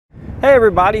Hey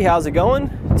everybody, how's it going?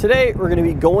 Today we're going to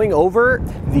be going over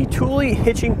the Thule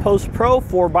Hitching Post Pro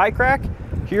 4 bike rack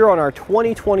here on our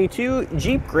 2022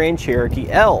 Jeep Grand Cherokee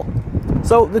L.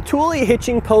 So the Thule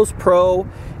Hitching Post Pro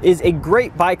is a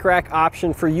great bike rack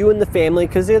option for you and the family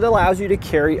because it allows you to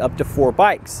carry up to 4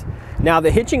 bikes. Now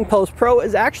the Hitching Post Pro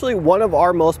is actually one of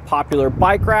our most popular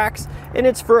bike racks, and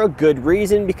it's for a good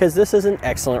reason because this is an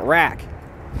excellent rack.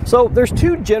 So there's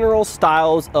 2 general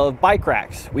styles of bike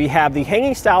racks. We have the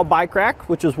hanging style bike rack,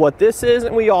 which is what this is,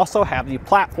 and we also have the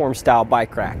platform style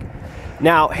bike rack.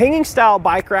 Now, hanging style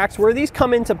bike racks, where these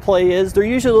come into play is they're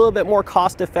usually a little bit more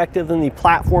cost effective than the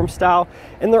platform style,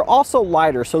 and they're also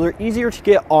lighter, so they're easier to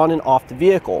get on and off the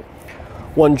vehicle.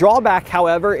 One drawback,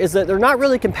 however, is that they're not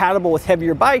really compatible with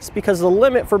heavier bikes because the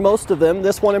limit for most of them,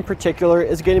 this one in particular,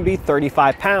 is going to be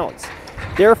 35 pounds.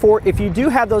 Therefore, if you do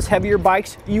have those heavier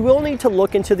bikes, you will need to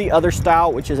look into the other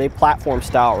style, which is a platform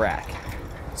style rack.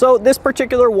 So this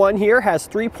particular one here has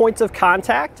 3 points of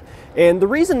contact, and the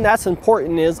reason that's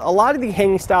important is a lot of the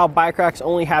hanging style bike racks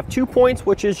only have 2 points,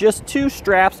 which is just 2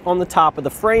 straps on the top of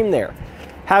the frame there.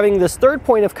 Having this 3rd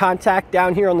point of contact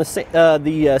down here on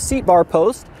the seat bar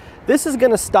post, this is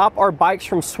going to stop our bikes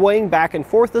from swaying back and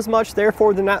forth as much,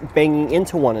 therefore they're not banging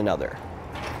into one another.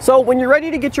 So when you're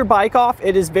ready to get your bike off,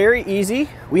 it is very easy.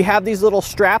 We have these little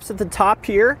straps at the top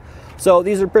here. So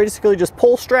these are basically just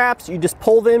pull straps. You just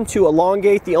pull them to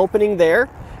elongate the opening there,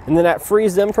 and then that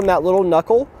frees them from that little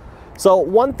knuckle. So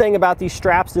one thing about these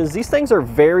straps is these things are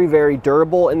very, very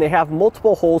durable, and they have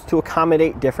multiple holes to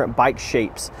accommodate different bike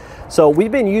shapes. So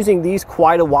we've been using these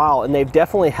quite a while, and they've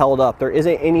definitely held up. There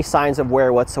isn't any signs of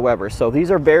wear whatsoever. So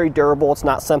these are very durable. It's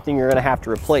not something you're gonna have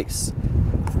to replace.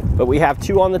 But we have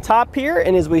 2 on the top here,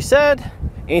 and as we said,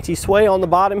 anti-sway on the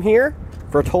bottom here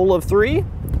for a total of 3.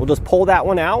 We'll just pull that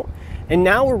one out, and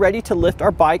now we're ready to lift our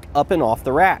bike up and off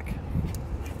the rack.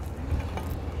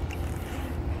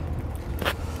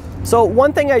 So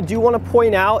one thing I do want to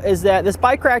point out is that this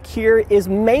bike rack here is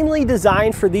mainly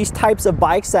designed for these types of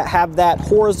bikes that have that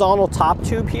horizontal top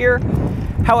tube here.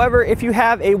 However, if you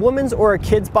have a woman's or a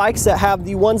kid's bikes that have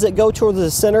the ones that go towards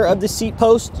the center of the seat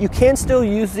post, you can still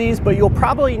use these, but you'll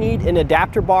probably need an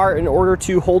adapter bar in order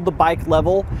to hold the bike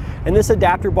level. And this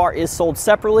adapter bar is sold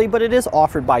separately, but it is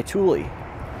offered by Thule.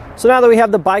 So now that we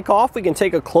have the bike off, we can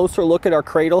take a closer look at our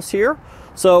cradles here.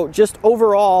 So just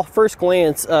overall, first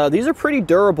glance, these are pretty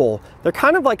durable. They're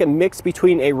kind of like a mix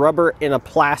between a rubber and a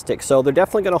plastic, so they're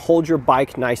definitely going to hold your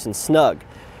bike nice and snug.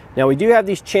 Now we do have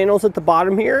these channels at the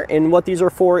bottom here, and what these are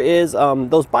for is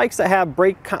those bikes that have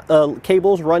brake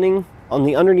cables running on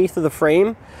the underneath of the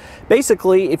frame.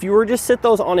 Basically, if you were to just sit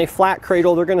those on a flat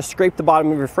cradle, they're going to scrape the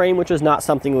bottom of your frame, which is not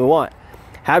something we want.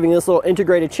 Having this little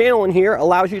integrated channel in here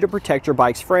allows you to protect your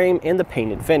bike's frame and the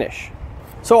painted finish.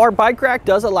 So our bike rack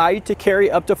does allow you to carry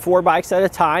up to 4 bikes at a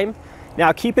time.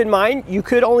 Now keep in mind, you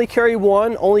could only carry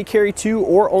 1, only carry 2,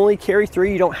 or only carry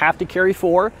 3. You don't have to carry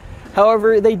 4.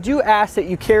 However, they do ask that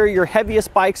you carry your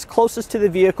heaviest bikes closest to the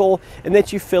vehicle and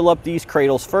that you fill up these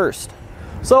cradles first.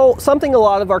 So something a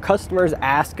lot of our customers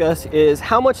ask us is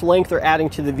how much length they're adding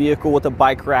to the vehicle with the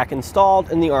bike rack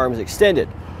installed and the arms extended.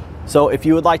 So if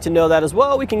you would like to know that as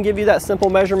well, we can give you that simple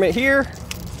measurement here.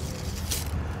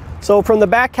 So from the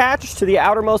back hatch to the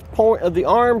outermost point of the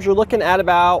arms, you're looking at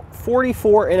about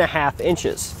 44.5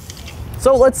 inches.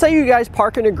 So let's say you guys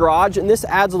park in a garage and this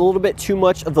adds a little bit too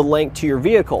much of the length to your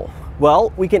vehicle.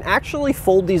 Well, we can actually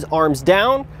fold these arms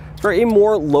down for a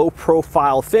more low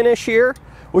profile finish here,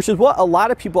 which is what a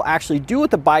lot of people actually do with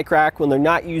the bike rack when they're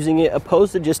not using it,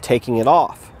 opposed to just taking it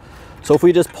off. So if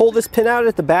we just pull this pin out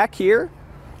at the back here,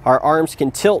 our arms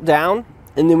can tilt down,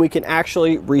 and then we can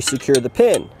actually re-secure the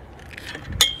pin.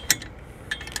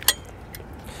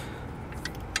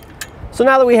 So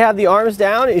now that we have the arms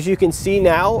down, as you can see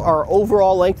now, our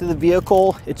overall length of the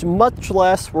vehicle, it's much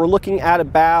less. We're looking at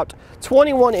about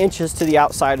 21 inches to the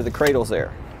outside of the cradles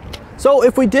there. So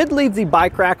if we did leave the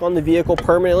bike rack on the vehicle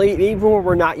permanently, even when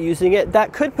we're not using it,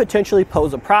 that could potentially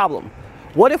pose a problem.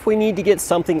 What if we need to get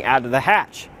something out of the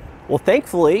hatch? Well,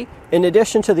 thankfully, in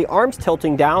addition to the arms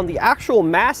tilting down, the actual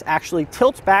mass actually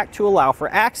tilts back to allow for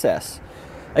access.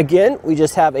 Again, we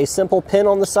just have a simple pin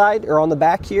on the side or on the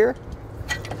back here.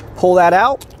 Pull that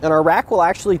out, and our rack will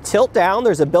actually tilt down.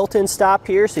 There's a built-in stop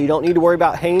here, so you don't need to worry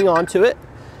about hanging on to it.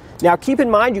 Now keep in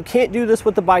mind, you can't do this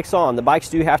with the bikes on. The bikes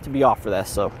do have to be off for this,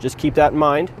 so just keep that in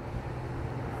mind.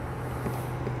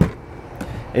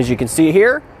 As you can see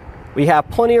here, we have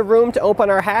plenty of room to open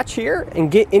our hatch here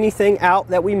and get anything out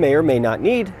that we may or may not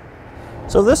need.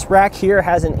 So this rack here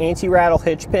has an anti-rattle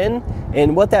hitch pin,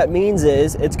 and what that means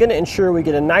is it's going to ensure we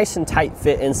get a nice and tight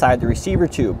fit inside the receiver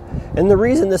tube. And the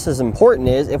reason this is important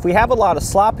is if we have a lot of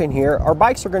slop in here, our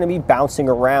bikes are going to be bouncing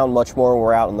around much more when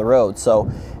we're out on the road.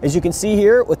 So as you can see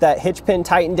here, with that hitch pin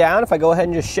tightened down, if I go ahead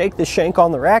and just shake the shank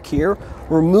on the rack here,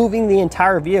 we're moving the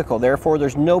entire vehicle. Therefore,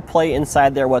 there's no play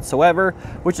inside there whatsoever,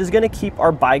 which is going to keep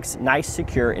our bikes nice,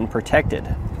 secure, and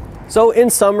protected. So in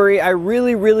summary, I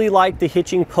really like the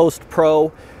Hitching Post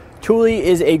Pro. Thule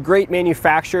is a great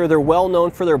manufacturer. They're well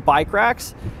known for their bike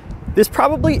racks. This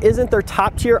probably isn't their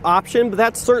top tier option, but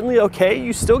that's certainly okay.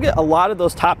 You still get a lot of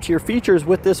those top tier features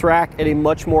with this rack at a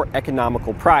much more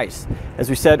economical price. As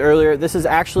we said earlier, this is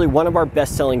actually one of our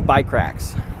best selling bike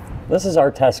racks. This is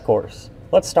our test course.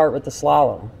 Let's start with the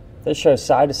slalom. This shows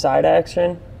side to side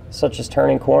action, such as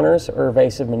turning corners or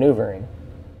evasive maneuvering.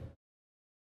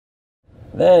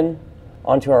 Then,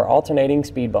 onto our alternating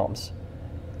speed bumps.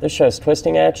 This shows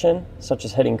twisting action, such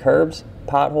as hitting curbs,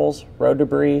 potholes, road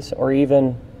debris, or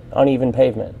even uneven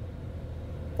pavement.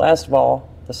 Last of all,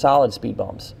 the solid speed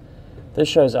bumps. This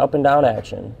shows up and down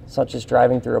action, such as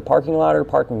driving through a parking lot or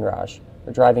parking garage,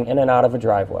 or driving in and out of a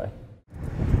driveway.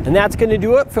 And that's going to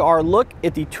do it for our look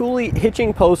at the Thule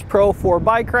Hitching Post Pro 4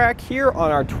 bike rack here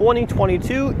on our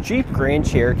 2022 Jeep Grand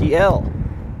Cherokee L.